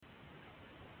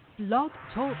Blog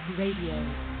Talk Radio.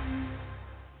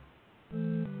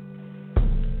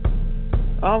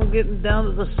 I'm getting down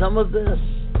to the sum of this,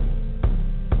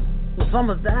 the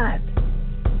sum of that,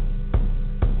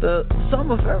 the sum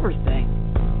of everything.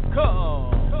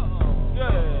 Come,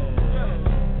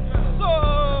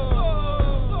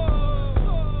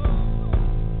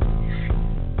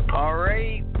 all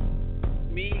right,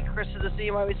 me, Chris of the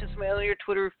CMI6 on your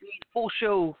Twitter feed, full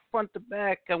show, front to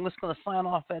back. I'm just going to sign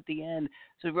off at the end.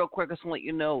 So real quick, I just want to let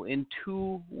you know, in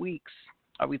 2 weeks,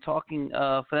 I'll be talking,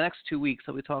 for the next 2 weeks,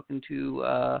 I'll be talking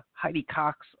to Heidi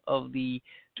Cox of the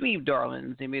Dweeb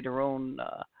Darlings. They made their own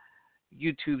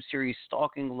YouTube series,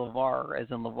 Stalking LeVar, as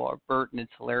in LeVar Burton.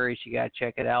 It's hilarious. You got to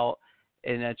check it out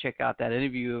and check out that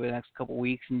interview over the next couple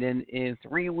weeks. And then in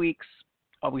 3 weeks,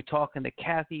 I'll be talking to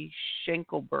Kathy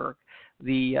Schenkelberg,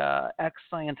 the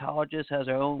ex-Scientologist, has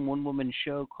her own one-woman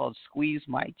show called Squeeze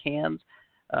My Cans.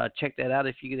 Check that out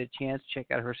if you get a chance. Check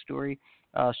out her story.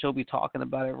 She'll be talking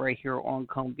about it right here on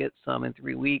Come Get Some in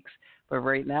 3 weeks. But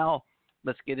right now,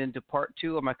 let's get into part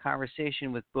 2 of my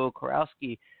conversation with Bowe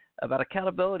Kurowski about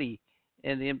accountability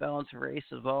and the imbalance of race,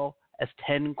 as well as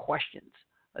 10 questions.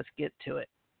 Let's get to it.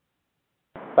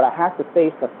 But I have to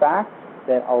face the fact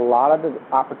that a lot of the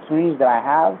opportunities that I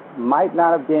have might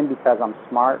not have been because I'm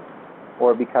smart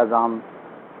or because I'm,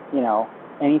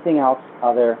 anything else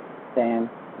other than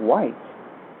white.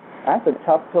 That's a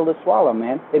tough pill to swallow,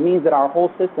 man. It means that our whole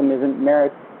system isn't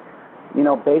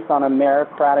based on a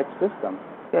meritocratic system.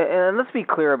 And let's be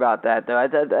clear about that, though. I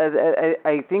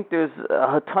think there's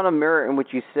a ton of merit in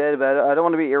what you said, but I don't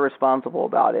want to be irresponsible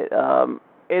about it.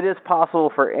 It is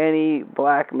possible for any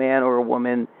black man or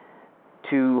woman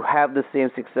to have the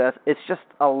same success. It's just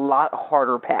a lot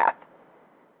harder path.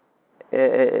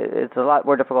 It's a lot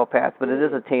more difficult path, but it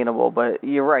is attainable. But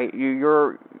you're right.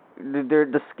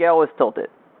 The scale is tilted.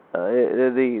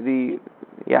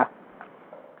 Yeah.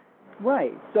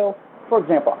 Right. So, for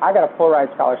example, I got a full-ride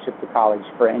scholarship to college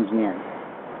for engineering.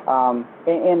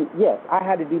 And yes, I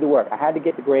had to do the work. I had to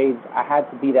get the grades. I had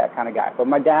to be that kind of guy. But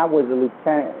my dad was a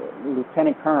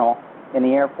lieutenant colonel in the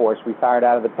Air Force, retired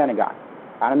out of the Pentagon.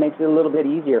 Kind of makes it a little bit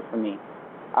easier for me.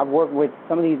 I've worked with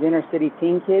some of these inner-city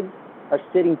teen kids are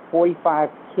sitting 45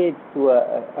 kids to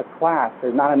a class.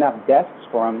 There's not enough desks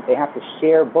for them. They have to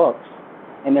share books,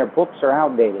 and their books are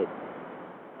outdated.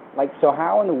 So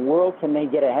how in the world can they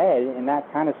get ahead in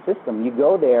that kind of system? You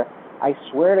go there, I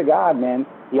swear to God, man,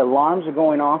 the alarms are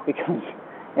going off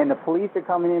and the police are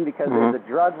coming in because there's a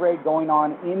drug raid going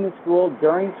on in the school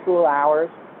during school hours.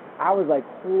 I was like,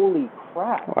 holy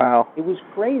crap. Wow. It was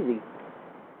crazy.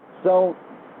 So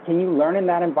can you learn in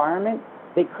that environment?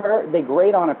 They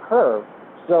grade on a curve.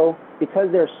 So because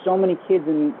there's so many kids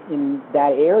in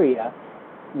that area,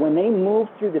 when they move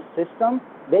through the system,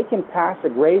 they can pass a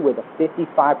grade with a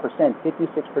 55%,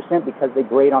 56% because they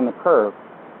grade on the curve.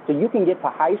 So you can get to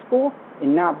high school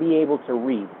and not be able to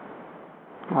read.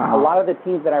 Wow. A lot of the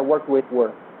teams that I worked with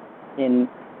were in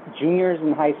juniors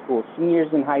in high school,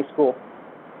 seniors in high school,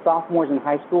 sophomores in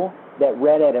high school that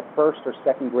read at a first or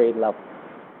second grade level.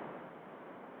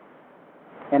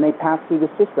 And they passed through the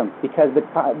system because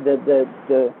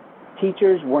the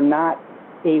teachers were not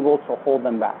able to hold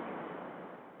them back.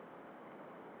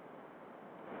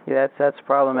 Yeah, that's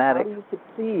problematic. How do you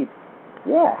succeed?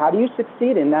 Yeah, how do you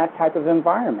succeed in that type of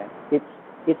environment?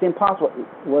 It's impossible.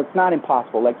 Well, it's not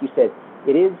impossible. Like you said,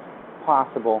 it is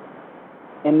possible.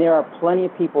 And there are plenty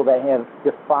of people that have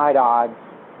defied odds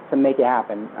to make it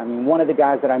happen. I mean, one of the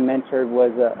guys that I mentored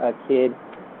was a kid.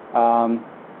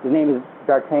 His name is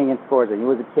D'Artagnan Scorza. He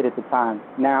was a kid at the time.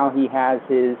 Now he has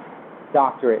his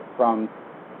doctorate from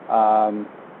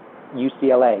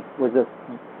UCLA. Was a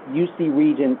UC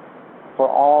regent for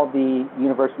all the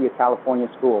University of California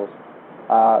schools,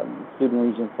 student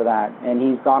regent for that. And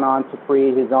he's gone on to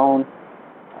create his own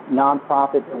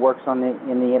nonprofit that works in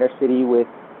the inner city with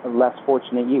less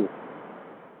fortunate youth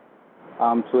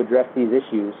to address these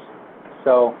issues.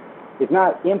 So it's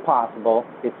not impossible.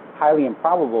 It's highly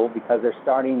improbable because they're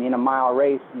starting in a mile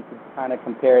race. You could kind of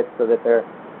compare it so that they're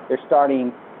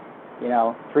starting,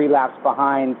 3 laps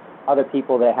behind other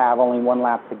people that have only 1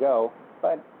 lap to go.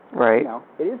 But right.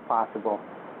 It is possible.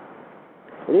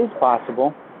 It is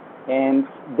possible, and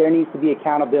there needs to be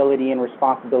accountability and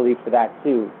responsibility for that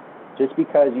too. Just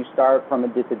because you start from a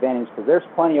disadvantage, because there's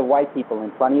plenty of white people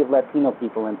and plenty of Latino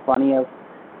people and plenty of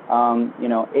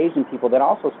Asian people that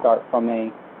also start from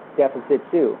a deficit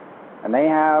too. And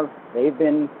they've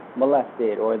been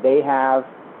molested, or they have,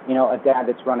 a dad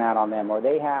that's run out on them, or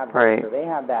they have this, right. or they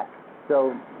have that.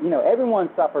 So, everyone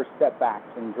suffers setbacks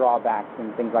and drawbacks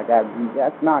and things like that.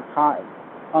 That's not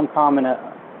uncommon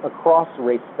across the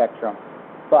race spectrum.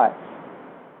 But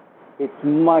it's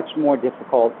much more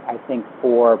difficult, I think,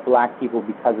 for black people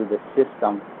because of the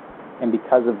system and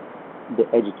because of the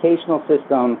educational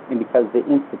system and because of the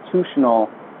institutional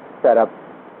setup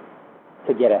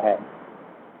to get ahead.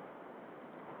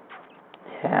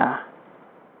 Yeah.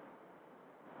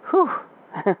 Whew.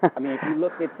 I mean, if you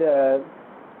look at the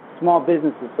Small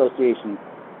Business Association,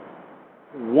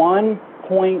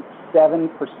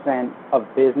 1.7% of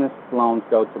business loans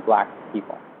go to black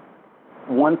people.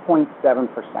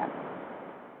 1.7%.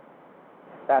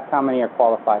 That's how many are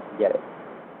qualified to get it.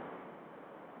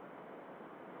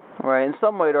 Right, and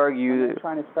some might argue when they're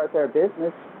trying to start their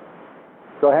business.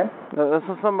 Go ahead.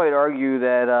 Some might argue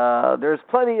that there's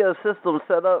plenty of systems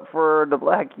set up for the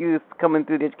black youth coming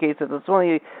through the education system.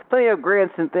 There's plenty of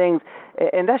grants and things,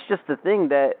 and that's just the thing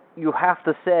that you have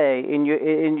to say, and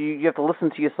you have to listen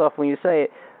to yourself when you say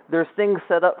it. There's things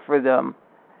set up for them,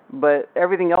 but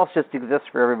everything else just exists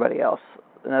for everybody else,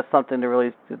 and that's something to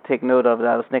really take note of. That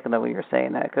I was thinking of when you were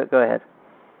saying that. Go ahead.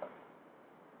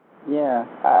 Yeah,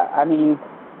 I mean,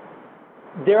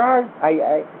 there are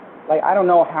I don't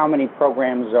know how many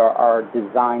programs are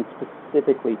designed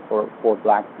specifically for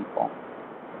black people.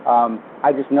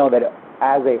 I just know that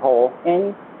as a whole,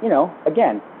 and,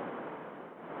 again,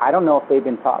 I don't know if they've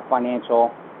been taught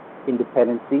financial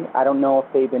independency. I don't know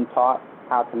if they've been taught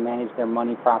how to manage their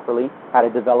money properly, how to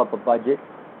develop a budget.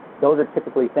 Those are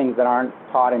typically things that aren't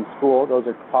taught in school. Those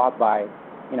are taught by,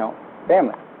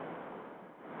 family.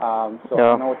 So yeah. I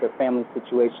don't know what their family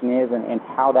situation is and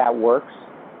how that works.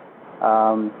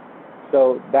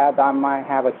 So that might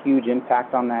have a huge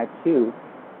impact on that too.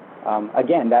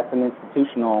 Again, that's an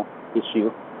institutional issue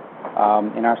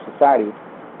in our society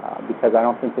because I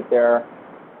don't think that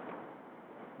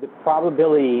the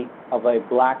probability of a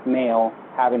black male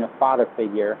having a father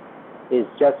figure is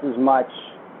just as much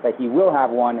that he will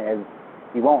have one as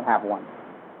he won't have one.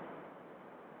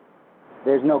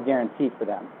 There's no guarantee for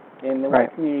them. In the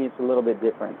white community, it's a little bit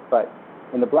different, but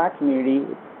in the black community,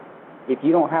 if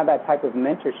you don't have that type of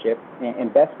mentorship,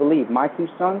 and best believe, my two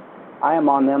sons, I am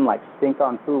on them like stink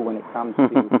on poo when it comes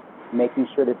to making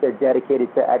sure that they're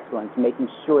dedicated to excellence, making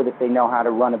sure that they know how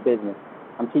to run a business.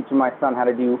 I'm teaching my son how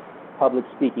to do public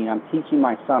speaking. I'm teaching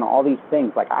my son all these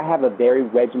things. Like, I have a very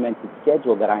regimented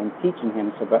schedule that I'm teaching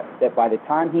him so that by the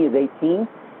time he is 18,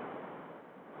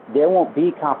 there won't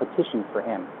be competition for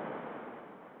him.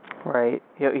 Right.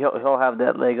 He'll have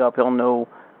that leg up. He'll know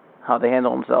how to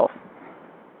handle himself.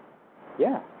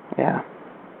 Yeah. Yeah.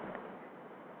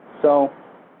 So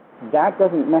that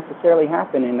doesn't necessarily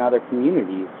happen in other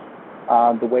communities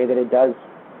the way that it does,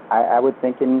 I would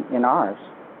think, in ours.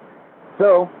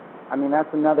 So, I mean, that's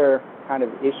another kind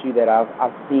of issue that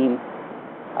I've seen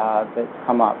that's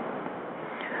come up.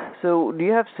 So, do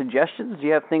you have suggestions? Do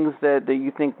you have things that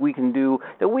you think we can do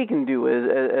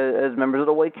as members of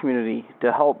the white community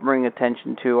to help bring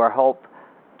attention to or help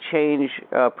change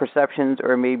perceptions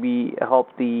or maybe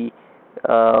help the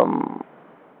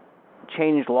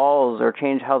change laws or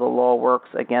change how the law works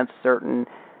against certain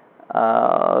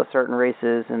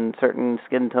races and certain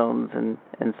skin tones and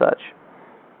such?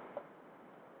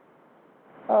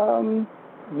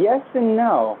 Yes and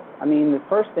no. I mean, the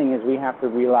first thing is we have to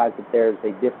realize that there's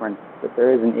a difference, that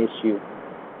there is an issue,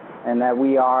 and that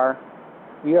we are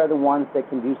the ones that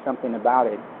can do something about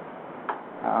it.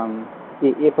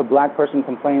 If a black person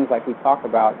complains, like we talk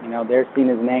about, they're seen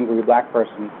as an angry black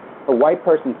person. If a white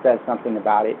person says something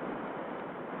about it,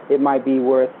 it might be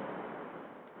worth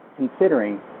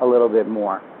considering a little bit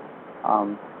more.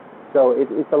 So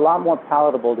it's a lot more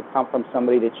palatable to come from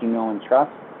somebody that you know and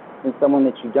trust than someone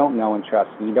that you don't know and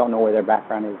trust and you don't know where their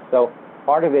background is. So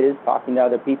part of it is talking to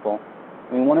other people.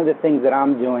 I mean, one of the things that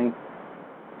I'm doing,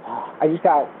 I just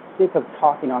got sick of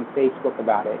talking on Facebook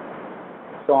about it.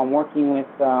 So I'm working with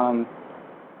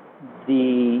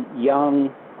the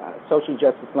Young Social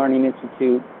Justice Learning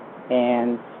Institute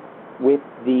and with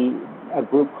a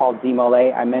group called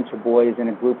DMOLA. I mentor boys in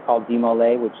a group called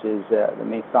DMOLA, which is the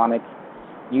Masonic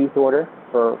Youth Order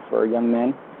for young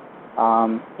men.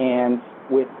 And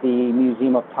with the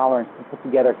Museum of Tolerance to put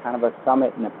together kind of a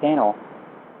summit and a panel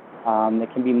that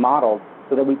can be modeled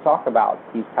so that we talk about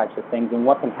these types of things and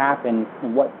what can happen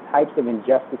and what types of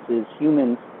injustices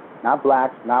humans, not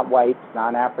blacks, not whites,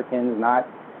 not Africans, not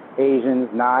Asians,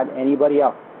 not anybody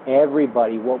else,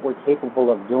 everybody, what we're capable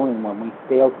of doing when we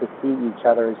fail to see each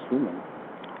other as humans.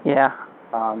 Yeah.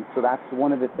 So that's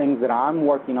one of the things that I'm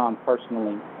working on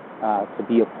personally to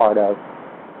be a part of.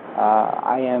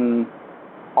 I am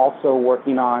also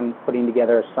working on putting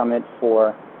together a summit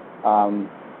for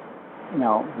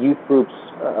youth groups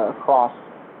across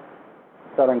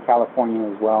Southern California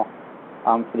as well.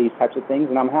 for these types of things,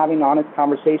 and I'm having honest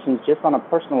conversations just on a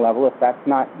personal level, if that's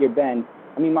not your bend.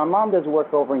 I mean, my mom does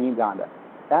work over in Uganda.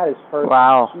 That is her.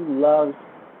 Wow. She loves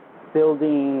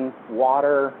building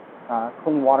water,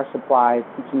 clean water supplies,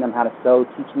 teaching them how to sew,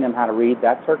 teaching them how to read.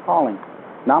 That's her calling.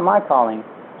 Not my calling,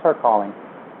 it's her calling.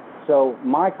 So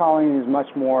my calling is much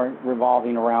more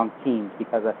revolving around teens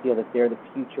because I feel that they're the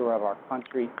future of our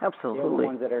country. Absolutely. They're the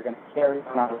ones that are going to carry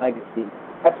on our legacy.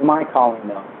 That's my calling,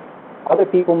 though. Other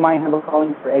people might have a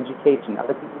calling for education.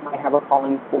 Other people might have a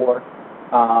calling for,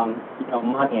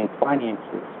 money and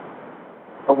finances.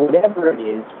 But whatever it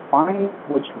is, find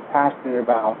what you're passionate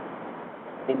about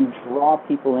and draw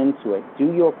people into it.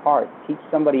 Do your part. Teach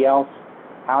somebody else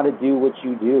how to do what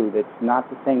you do that's not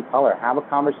the same color. Have a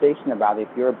conversation about it.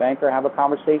 If you're a banker, have a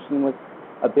conversation with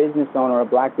a business owner, a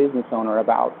black business owner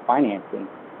about financing.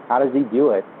 How does he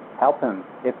do it? Help him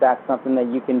if that's something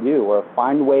that you can do, or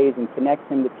find ways and connect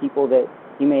him to people that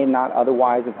he may not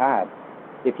otherwise have had.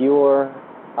 If you're,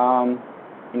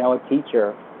 a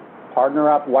teacher, partner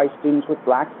up white students with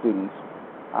black students.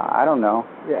 I don't know.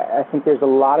 I think there's a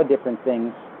lot of different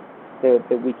things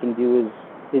that we can do is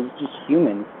just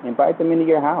humans. Invite them into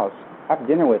your house. Have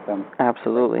dinner with them.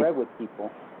 Absolutely. Break bread with people.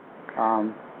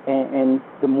 And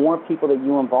the more people that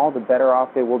you involve, the better off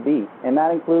it will be. And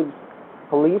that includes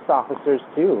police officers,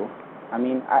 too. I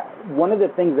mean, one of the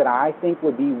things that I think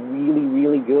would be really,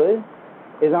 really good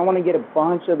is I want to get a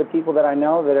bunch of the people that I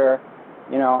know that are,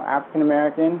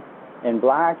 African-American and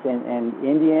black and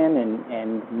Indian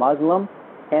and Muslim,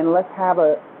 and let's have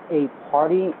a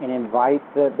party and invite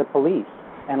the police.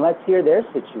 And let's hear their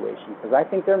situation, because I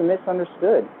think they're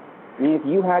misunderstood. I mean, if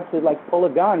you had to, pull a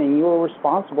gun and you were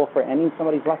responsible for ending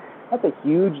somebody's life, that's a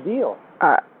huge deal.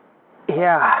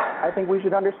 Yeah. I think we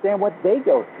should understand what they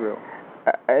go through.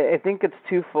 I think it's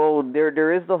twofold.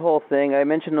 There is the whole thing. I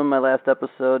mentioned in my last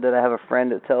episode that I have a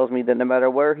friend that tells me that no matter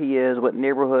where he is, what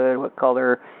neighborhood, what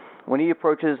color, when he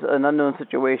approaches an unknown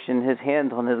situation, his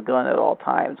hand's on his gun at all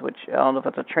times, which I don't know if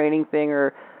that's a training thing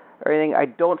or anything. I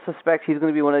don't suspect he's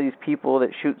going to be one of these people that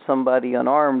shoots somebody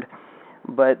unarmed,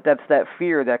 but that's that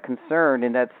fear, that concern,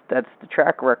 and that's the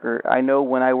track record. I know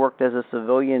when I worked as a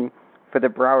civilian for the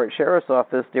Broward Sheriff's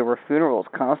Office, there were funerals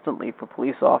constantly for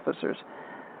police officers.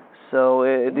 So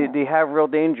they have real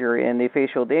danger and they face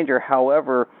real danger.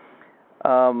 However,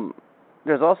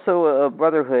 there's also a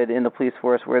brotherhood in the police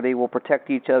force where they will protect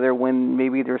each other when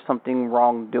maybe there's something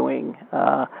wrongdoing.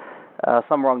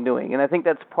 And I think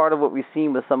that's part of what we've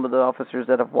seen with some of the officers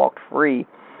that have walked free.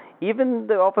 Even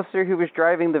the officer who was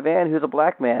driving the van, who's a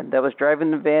black man, that was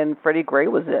driving the van Freddie Gray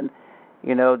was in,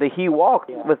 that he walked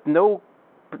with no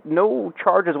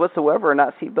charges whatsoever,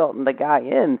 not seatbelting the guy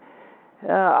in.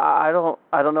 I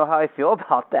don't know how I feel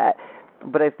about that,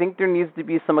 but I think there needs to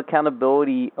be some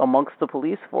accountability amongst the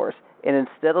police force. And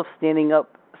instead of standing up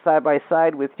side by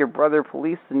side with your brother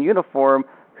police in uniform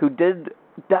who did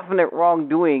definite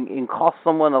wrongdoing and cost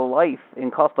someone a life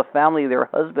and cost a family their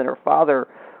husband or father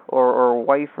or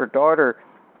wife or daughter,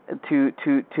 to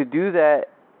do that,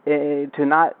 to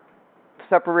not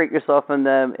separate yourself from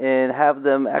them and have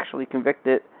them actually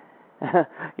convicted,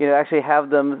 actually have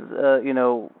them,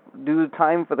 do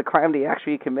time for the crime they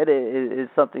actually committed is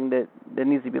something that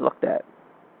needs to be looked at.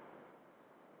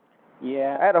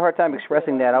 Yeah. I had a hard time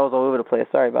expressing that. I was all over the place.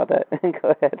 Sorry about that. Go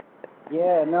ahead.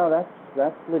 Yeah, no,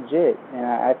 that's legit, and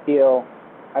I feel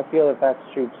that that's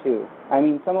true too. I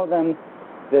mean, some of them,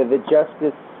 the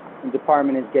Justice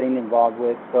Department is getting involved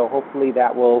with, so hopefully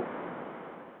that will.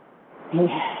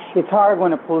 It's hard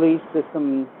when a police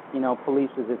system,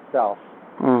 polices itself.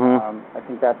 Mm-hmm. I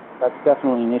think that's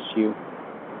definitely an issue.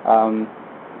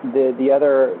 The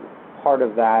other part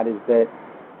of that is that,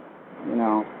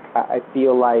 I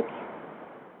feel like,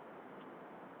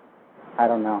 I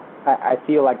don't know. I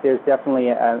feel like there's definitely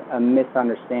a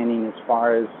misunderstanding as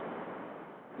far as,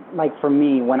 for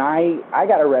me, when I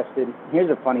got arrested, here's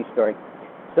a funny story.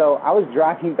 So I was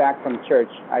driving back from church.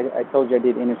 I told you I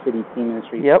did inner city teen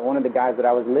ministry. Yep. So one of the guys that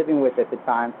I was living with at the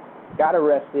time got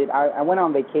arrested. I went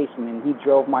on vacation, and he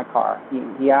drove my car.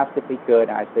 He asked if he could,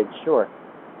 and I said, sure.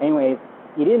 Anyways,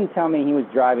 he didn't tell me he was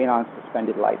driving on a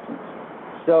suspended license.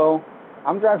 So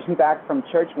I'm driving back from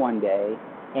church one day,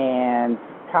 and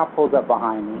cop pulls up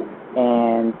behind me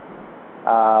and,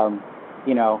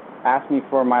 asked me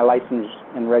for my license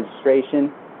and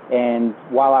registration. And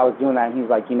while I was doing that, he was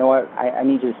like, you know what, I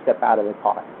need you to step out of the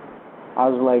car. I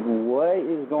was like, what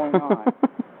is going on?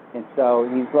 And so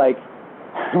he's like,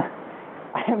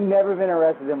 I have never been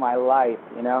arrested in my life,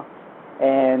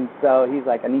 And so he's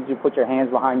like, I need you to put your hands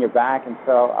behind your back. And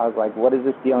so I was like, what is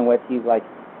this dealing with? He's like,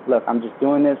 look, I'm just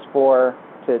doing this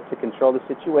to control the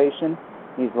situation.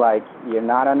 He's like, you're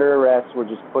not under arrest. We're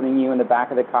just putting you in the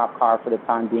back of the cop car for the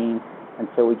time being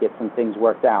until we get some things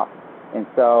worked out. And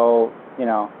so,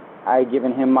 I had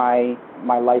given him my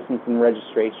license and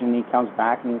registration. He comes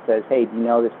back and he says, hey, do you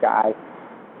know this guy?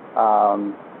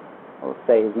 I'll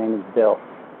say his name is Bill.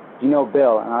 Do you know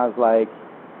Bill? And I was like,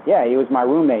 yeah, he was my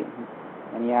roommate.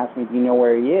 And he asked me, do you know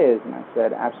where he is? And I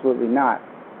said, absolutely not.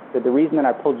 So the reason that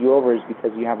I pulled you over is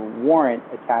because you have a warrant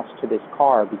attached to this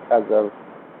car because of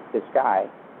this guy.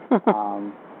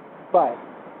 But,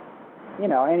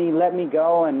 and he let me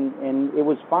go, and it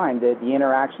was fine. The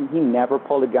interaction, he never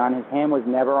pulled a gun. His hand was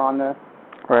never on his,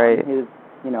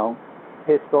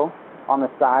 pistol on the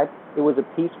side. It was a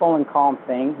peaceful and calm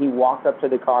thing. He walked up to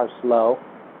the car slow.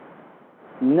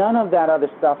 None of that other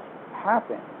stuff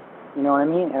happened. You know what I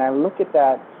mean? And I look at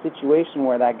that situation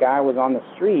where that guy was on the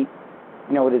street,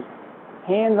 with his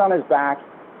hands on his back,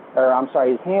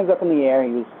 his hands up in the air.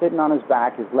 He was sitting on his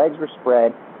back. His legs were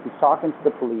spread. He's talking to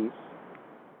the police.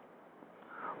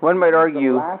 One might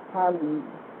argue.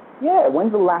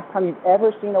 When's the last time you've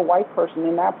ever seen a white person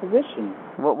in that position?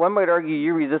 Well, one might argue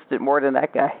you resisted more than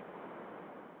that guy.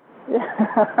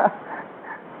 Yeah.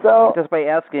 So just by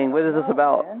asking, what is this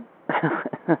about?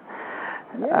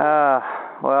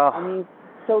 Well. I mean,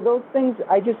 so those things,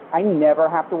 I never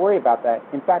have to worry about that.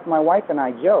 In fact, my wife and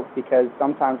I joke because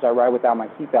sometimes I ride without my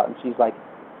seatbelt, and she's like,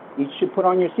 you should put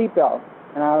on your seatbelt.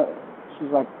 And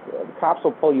she's like, the cops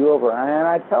will pull you over. And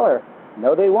I tell her,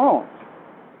 no, they won't.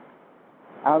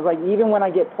 I was like, even when I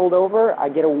get pulled over, I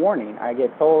get a warning. I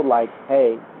get told, like,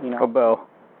 hey, Oh, Bo,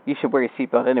 you should wear your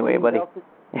seatbelt anyway, buddy.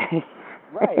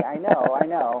 Right, I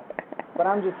know. But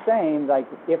I'm just saying, like,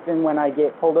 if and when I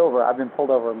get pulled over, I've been pulled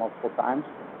over multiple times,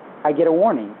 I get a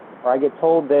warning. Or I get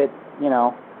told that,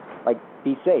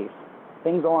 be safe.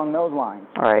 Things along those lines.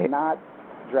 Right. Not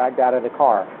dragged out of the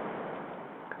car.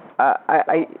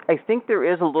 I think there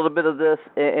is a little bit of this,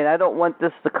 and I don't want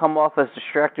this to come off as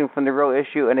distracting from the real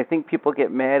issue, and I think people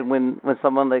get mad when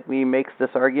someone like me makes this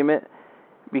argument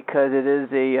because it is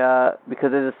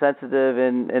sensitive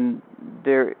and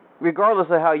there, regardless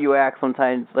of how you act,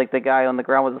 sometimes like the guy on the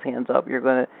ground with his hands up, you're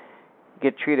going to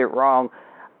get treated wrong.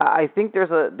 I think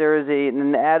there is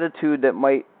an attitude that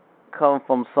might come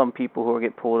from some people who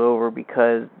get pulled over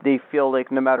because they feel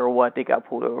like no matter what they got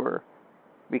pulled over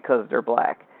because they're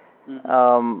black.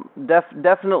 Mm-hmm.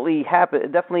 Definitely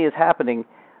is happening,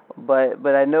 but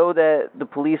I know that the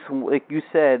police, like you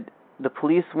said, the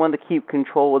police want to keep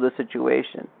control of the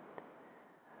situation.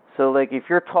 So, like, if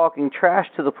you're talking trash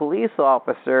to the police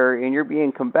officer and you're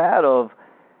being combative,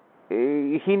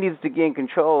 he needs to gain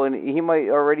control, and he might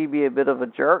already be a bit of a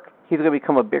jerk. He's going to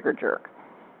become a bigger jerk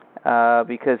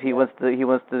because he wants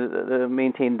to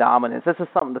maintain dominance. This is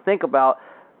something to think about.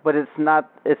 But it's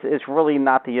not. It's really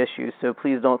not the issue. So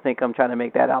please don't think I'm trying to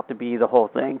make that out to be the whole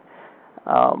thing.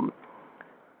 I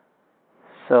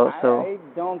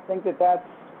don't think that's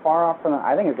far off from.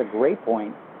 I think it's a great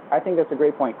point.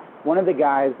 One of the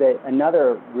guys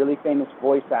another really famous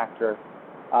voice actor,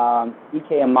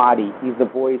 Ike Amadi. He's the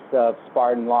voice of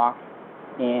Spartan Locke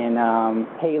in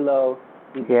Halo.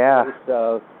 He's the voice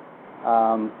of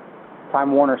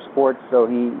Time Warner Sports. So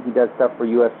he does stuff for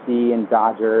UFC and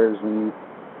Dodgers and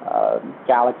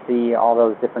Galaxy, all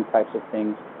those different types of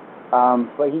things.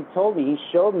 But he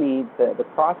showed me the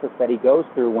process that he goes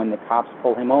through when the cops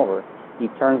pull him over. He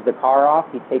turns the car off,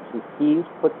 he takes his keys,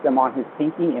 puts them on his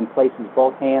pinky, and places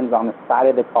both hands on the side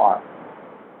of the car,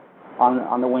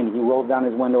 on the window. He rolls down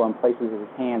his window and places his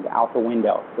hands out the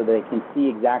window so they can see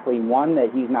exactly, one,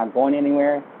 that he's not going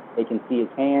anywhere, they can see his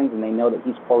hands, and they know that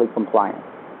he's fully compliant.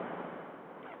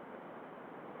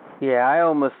 Yeah, I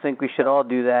almost think we should all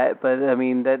do that, but I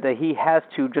mean that he has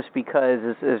to just because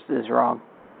is wrong.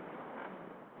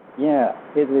 Yeah,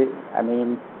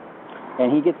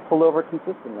 and he gets pulled over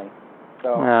consistently.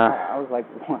 So I was like,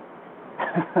 what?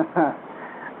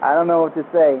 I don't know what to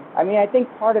say. I mean, I think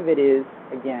part of it is,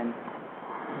 again,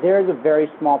 there is a very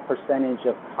small percentage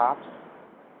of cops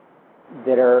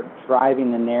that are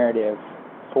driving the narrative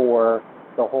for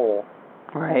the whole.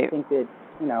 Right. I think that,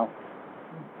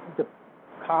 the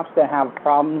cops that have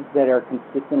problems that are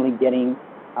consistently getting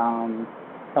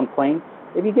complaints,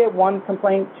 if you get 1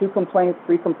 complaint, 2 complaints,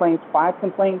 3 complaints, 5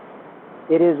 complaints,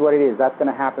 it is what it is. That's going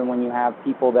to happen when you have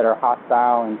people that are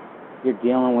hostile and you're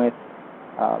dealing with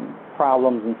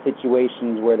problems and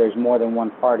situations where there's more than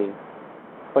one party.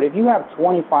 But if you have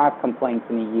 25 complaints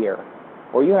in a year,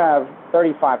 or you have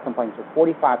 35 complaints or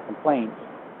 45 complaints,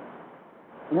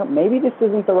 maybe this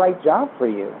isn't the right job for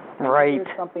you. Right.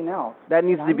 There's something else. That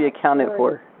needs to be accounted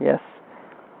for. Yes.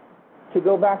 To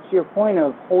go back to your point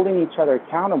of holding each other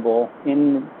accountable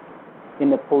in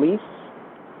the police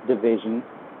division,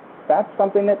 that's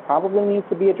something that probably needs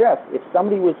to be addressed. If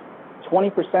somebody was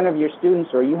 20% of your students,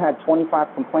 or you had 25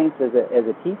 complaints as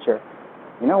a teacher,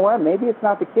 you know what? Maybe it's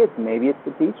not the kids. Maybe it's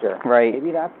the teacher. Right.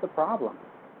 Maybe that's the problem.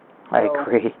 I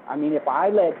agree. I mean,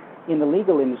 in the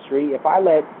legal industry, if I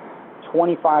let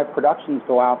 25 productions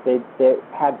go out that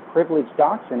had privileged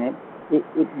docs in it,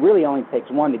 it really only takes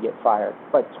one to get fired.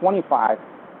 But 25,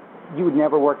 you would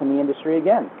never work in the industry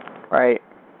again. Right.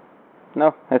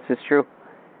 No, that's just true.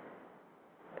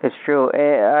 It's true.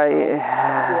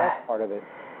 That's part of it.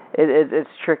 It's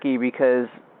tricky because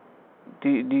do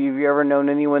you ever known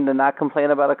anyone to not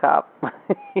complain about a cop?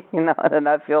 And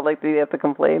not feel like they have to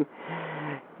complain.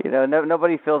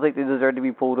 Nobody feels like they deserve to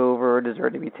be pulled over or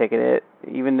deserve to be ticketed,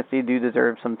 even if they do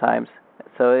deserve sometimes.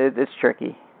 So it's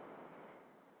tricky.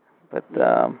 But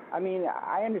I mean,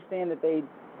 I understand that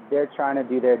they're trying to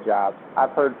do their jobs.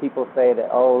 I've heard people say that,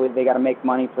 they got to make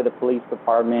money for the police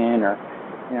department, or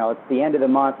it's the end of the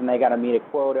month and they got to meet a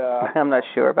quota. I'm not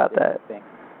sure about that.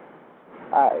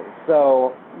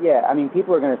 So yeah, I mean,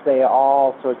 people are going to say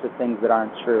all sorts of things that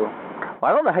aren't true.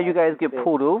 Well, I don't know how you guys get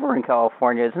pulled over in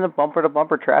California. Isn't it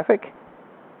bumper-to-bumper traffic?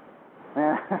 What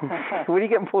are you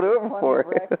getting pulled over for?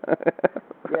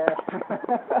 Yeah.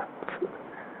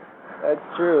 That's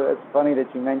true. It's funny that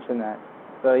you mentioned that.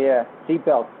 So yeah,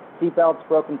 seatbelts,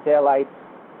 broken taillights,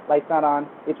 lights not on.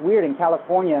 It's weird in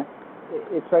California,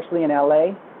 especially in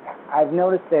LA. I've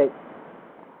noticed that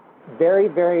very,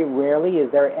 very rarely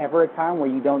is there ever a time where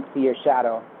you don't see your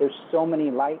shadow. There's so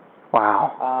many lights.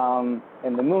 Wow.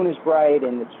 And the moon is bright,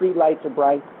 and the street lights are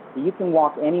bright. You can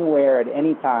walk anywhere at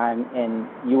any time, and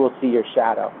you will see your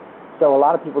shadow. So a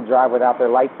lot of people drive without their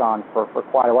lights on for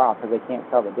quite a while because they can't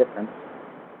tell the difference.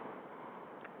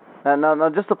 Now,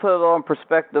 just to put it all in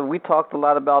perspective, we talked a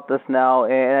lot about this now,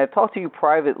 and I've talked to you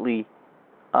privately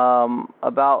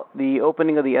about the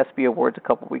opening of the ESPY Awards a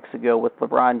couple weeks ago with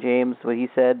LeBron James, what he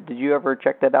said. Did you ever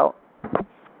check that out?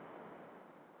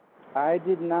 I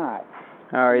did not.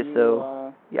 All right,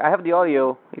 I have the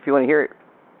audio if you want to hear it.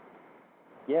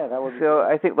 Yeah, that would be So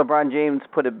I think LeBron James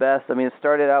put it best. I mean, it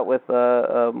started out with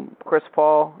Chris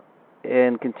Paul,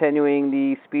 and continuing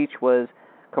the speech was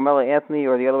Carmelo Anthony,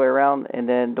 or the other way around, and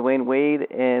then Dwayne Wade,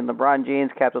 and LeBron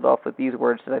James capped it off with these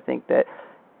words that I think that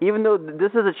even though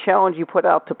this is a challenge you put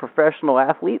out to professional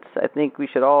athletes, I think we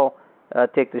should all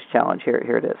take this challenge. Here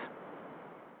it is.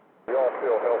 We all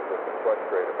feel helpless and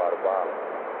frustrated by the violence.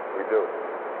 We do.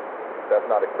 That's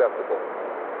not acceptable.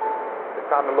 It's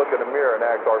time to look in the mirror and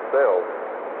ask ourselves,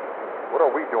 what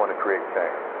are we doing to create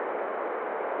change?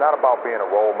 It's not about being a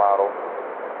role model.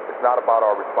 It's not about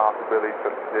our responsibilities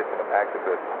to the position of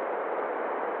activism.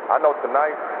 I know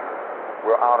tonight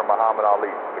we'll honor Muhammad Ali,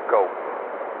 the GOAT.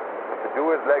 To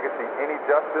do his legacy any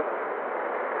justice,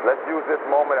 let's use this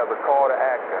moment as a call to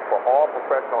action for all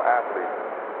professional athletes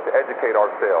to educate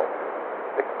ourselves,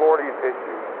 explore these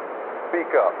issues, speak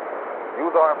up,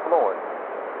 use our influence,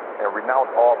 and renounce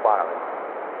all violence.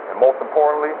 And most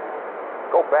importantly,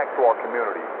 go back to our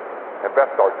communities,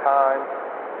 invest our time,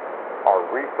 our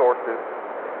resources,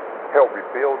 help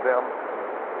rebuild them,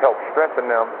 help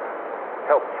strengthen them,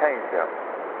 help change them.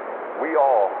 We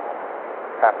all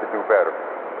have to do better.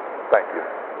 Thank you.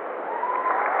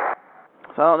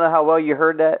 So I don't know how well you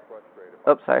heard that.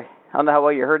 I don't know how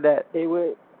well you heard that. It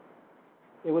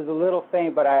was a little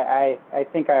faint, but I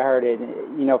think I heard it,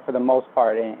 for the most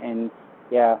part. And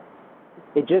yeah,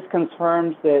 it just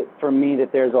confirms that for me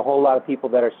that there's a whole lot of people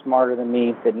that are smarter than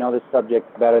me, that know the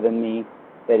subject better than me,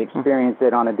 that experience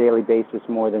it on a daily basis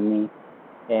more than me.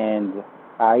 And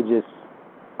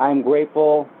I'm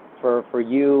grateful for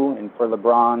you and for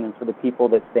LeBron and for the people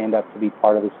that stand up to be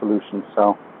part of the solution.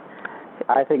 So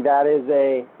I think that is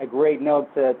a great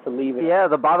note to leave it. Yeah,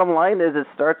 the bottom line is it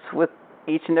starts with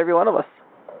each and every one of us.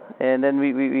 And then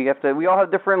we all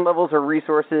have different levels of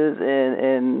resources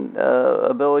and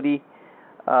ability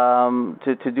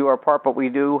to do our part, but we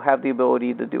do have the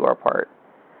ability to do our part.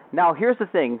 Now, here's the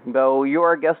thing, Bowe. You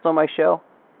are a guest on my show,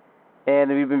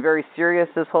 and we've been very serious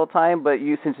this whole time. But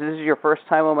since this is your first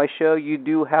time on my show, you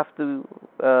do have to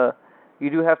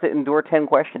endure 10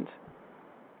 questions.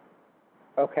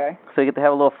 Okay. So you get to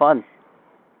have a little fun.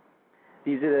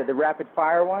 These are the rapid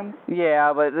fire ones?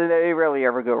 Yeah, but they rarely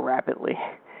ever go rapidly.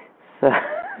 So,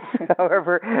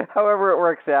 however it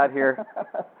works out here.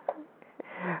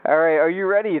 All right, are you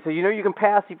ready? So you can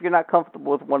pass if you're not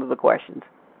comfortable with one of the questions.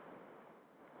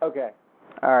 Okay.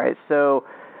 All right, so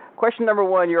question number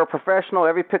 1, you're a professional.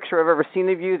 Every picture I've ever seen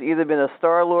of you has either been a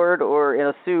Star-Lord or in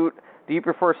a suit. Do you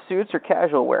prefer suits or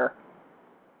casual wear?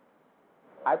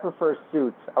 I prefer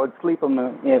suits. I would sleep them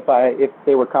if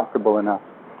they were comfortable enough.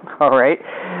 All right.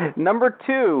 Number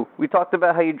 2, we talked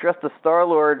about how you dressed as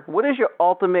Star-Lord. What is your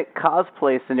ultimate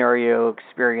cosplay scenario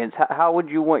experience? How would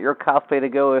you want your cosplay to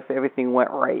go if everything went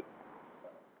right?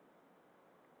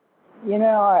 You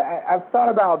know, I've thought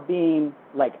about being,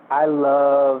 like, I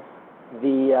love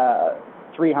the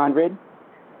 300,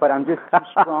 but I'm just too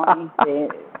strong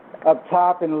up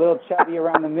top and a little chubby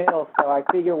around the middle, so I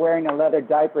figure wearing a leather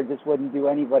diaper just wouldn't do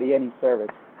anybody any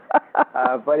service.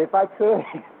 But if I could,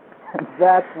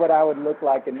 that's what I would look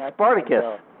like. And that's Spartacus.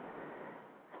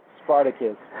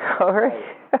 Spartacus. All right.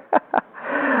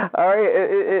 All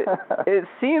right. It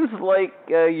seems like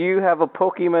you have a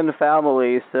Pokemon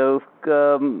family, so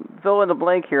fill in the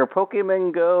blank here.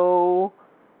 Pokemon Go.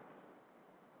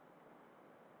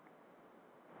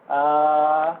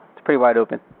 It's pretty wide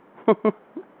open.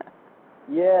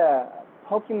 Yeah,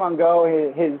 Pokemon Go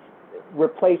has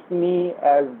replaced me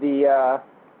as the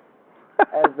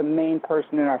main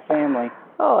person in our family.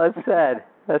 Oh, that's sad.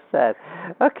 That's sad.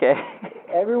 Okay.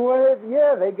 Everywhere,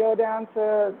 yeah, they go down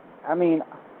to, I mean,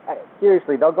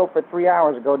 seriously, they'll go for 3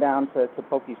 hours to go down to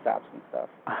Pokestops and stuff.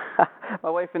 My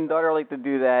wife and daughter like to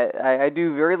do that. I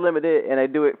do very limited, and I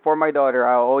do it for my daughter.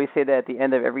 I always say that at the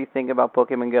end of everything about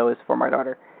Pokemon Go is for my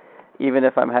daughter, even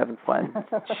if I'm having fun.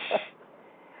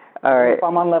 All right. If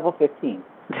I'm on level 15.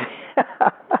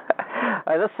 All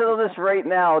right, let's settle this right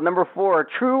now. Number 4,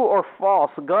 true or false,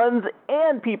 guns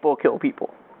and people kill people?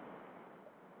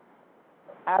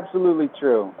 Absolutely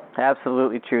true.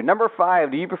 Absolutely true. Number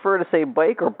 5, do you prefer to say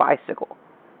bike or bicycle?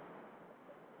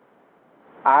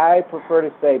 I prefer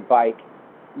to say bike.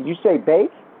 You say bake?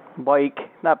 Bike,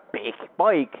 not bake.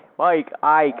 Bike.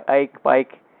 Ike,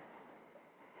 bike.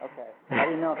 Okay. I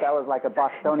didn't know if that was like a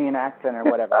Bostonian accent or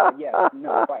whatever. But yeah,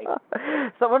 no, bike.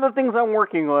 So one of the things I'm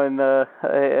working on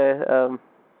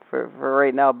for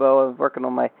right now, Bo, I'm working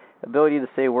on my ability to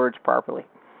say words properly.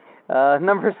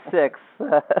 Number 6,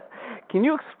 can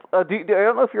you I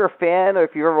don't know if you're a fan or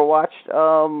if you've ever watched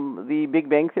The Big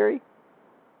Bang Theory?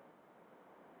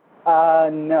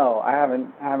 No, I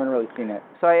haven't really seen it.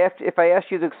 So if I asked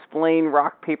you to explain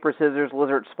rock, paper, scissors,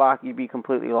 lizard, Spock, you'd be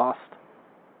completely lost.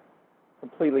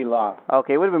 Completely lost.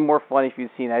 Okay, it would have been more fun if you'd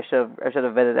seen it. I should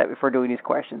have vetted that before doing these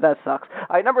questions. That sucks. All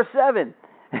right, number 7.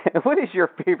 What is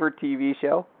your favorite TV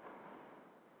show?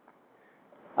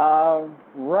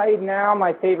 Right now,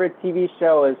 my favorite TV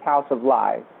show is House of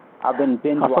Lies. I've been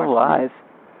binge watching. House of Lies.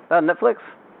 Netflix?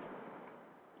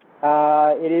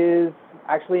 It is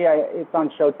actually it's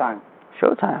on Showtime.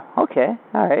 Showtime. Okay.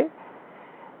 All right.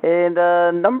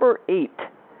 And number 8.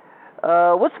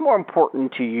 What's more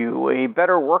important to you, a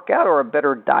better workout or a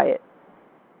better diet?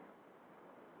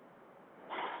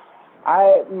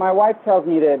 My wife tells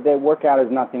me that workout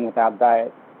is nothing without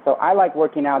diet. So I like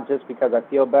working out just because I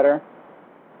feel better.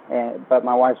 But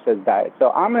my wife says diet. So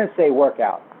I'm going to say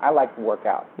workout. I like to work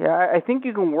out. Yeah, I think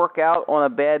you can work out on a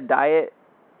bad diet,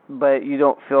 but you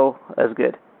don't feel as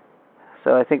good.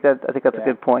 So I think that's a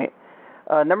good point.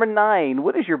 Number 9,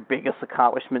 what is your biggest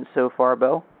accomplishment so far,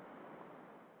 Bo?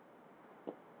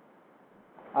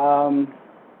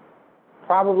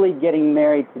 Probably getting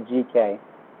married to GK.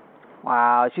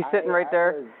 Wow, is she sitting right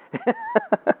there?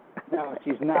 No,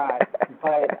 she's not.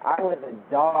 But I was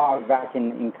a dog back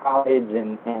in college,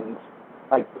 and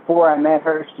like before I met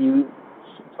her, she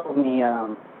told me,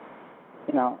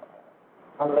 you know,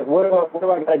 I was like, what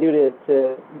do I got to do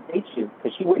to date you?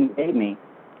 Because she wouldn't date me.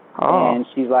 Oh. And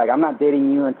she's like, I'm not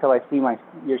dating you until I see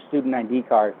your student ID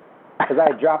card. Because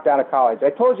I had dropped out of college. I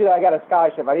told you that I got a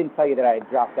scholarship. I didn't tell you that I had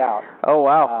dropped out. Oh,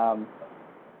 wow.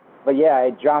 But yeah,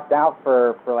 I dropped out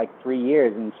for like 3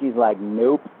 years, and she's like,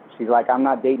 nope. She's like, I'm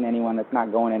not dating anyone that's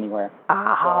not going anywhere.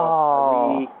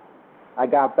 Oh. So I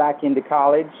got back into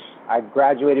college. I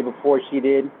graduated before she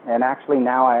did, and actually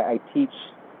now I teach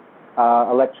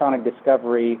electronic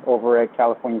discovery over at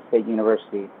California State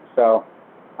University. So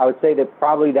I would say that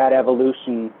probably that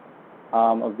evolution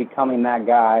of becoming that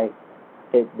guy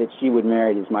that she would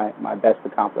marry is my best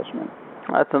accomplishment.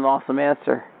 That's an awesome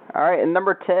answer. All right, and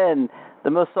number 10,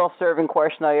 the most self-serving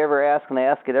question I ever ask, and I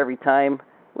ask it every time.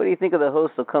 What do you think of the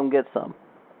host of Come Get Some?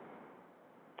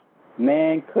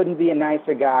 Man, couldn't be a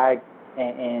nicer guy,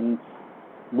 and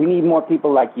we need more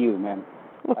people like you, man.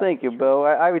 Well, thank you, Bo.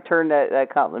 I return that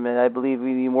compliment. I believe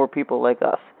we need more people like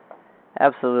us.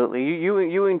 Absolutely. You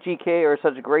and GK are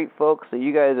such great folks that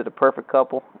you guys are the perfect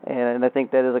couple, and I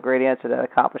think that is a great answer to that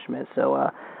accomplishment. So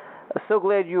I'm so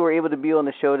glad you were able to be on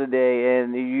the show today,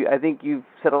 and I think you've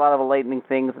said a lot of enlightening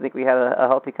things. I think we had a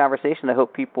healthy conversation. I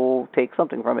hope people take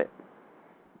something from it.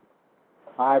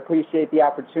 I appreciate the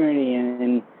opportunity,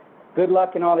 and good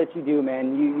luck in all that you do,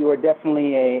 man. You are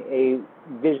definitely a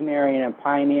visionary and a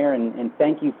pioneer, and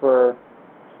thank you for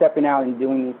stepping out and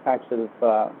doing these types of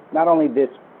not only this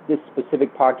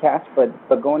specific podcast, but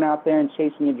going out there and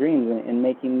chasing your dreams and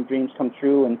making dreams come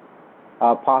true and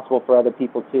possible for other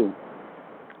people too.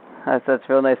 That's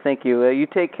real nice. Thank you. You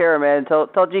take care, man. Tell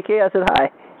GK I said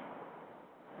hi.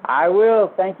 I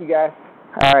will. Thank you, guys.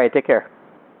 All right. Take care.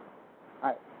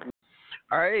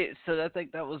 All right, so I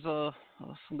think that was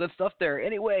some good stuff there.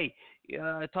 Anyway,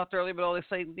 I talked earlier about all the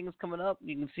exciting things coming up.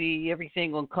 You can see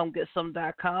everything on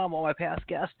ComeGetSome.com, all my past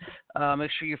guests.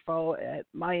 Make sure you follow at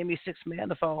Miami6Man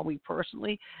to follow me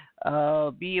personally.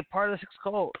 Be a part of the 6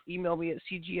 Call. Email me at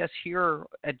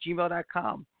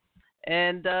cgshero@gmail.com.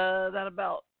 And that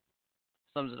about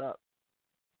sums it up.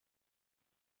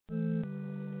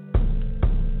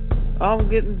 I'm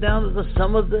getting down to the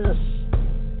sum of this.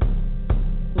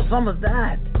 The sum of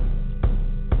that.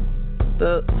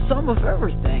 The sum of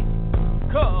everything.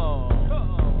 Come